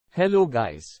Hello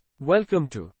guys. Welcome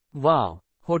to Wow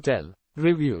Hotel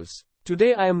Reviews.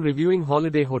 Today I am reviewing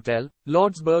Holiday Motel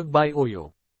Lordsburg by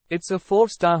OYO. It's a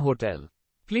 4-star hotel.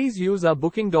 Please use our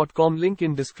booking.com link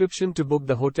in description to book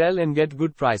the hotel and get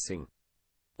good pricing.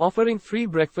 Offering free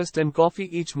breakfast and coffee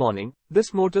each morning,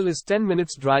 this motel is 10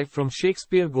 minutes drive from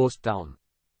Shakespeare Ghost Town.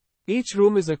 Each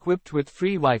room is equipped with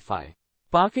free Wi-Fi.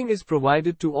 Parking is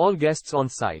provided to all guests on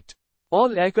site.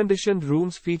 All air-conditioned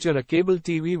rooms feature a cable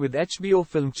TV with HBO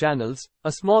film channels,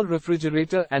 a small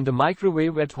refrigerator and a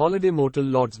microwave at Holiday Motel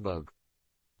Lordsburg.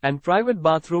 And private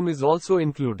bathroom is also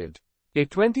included. A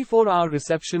 24-hour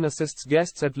reception assists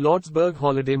guests at Lordsburg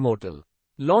Holiday Motel.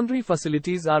 Laundry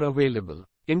facilities are available.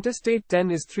 Interstate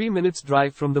 10 is 3 minutes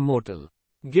drive from the motel.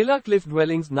 Gila Cliff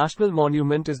Dwellings National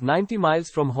Monument is 90 miles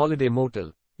from Holiday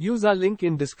Motel. Use our link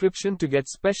in description to get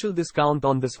special discount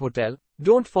on this hotel.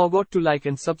 Don't forget to like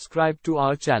and subscribe to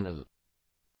our channel.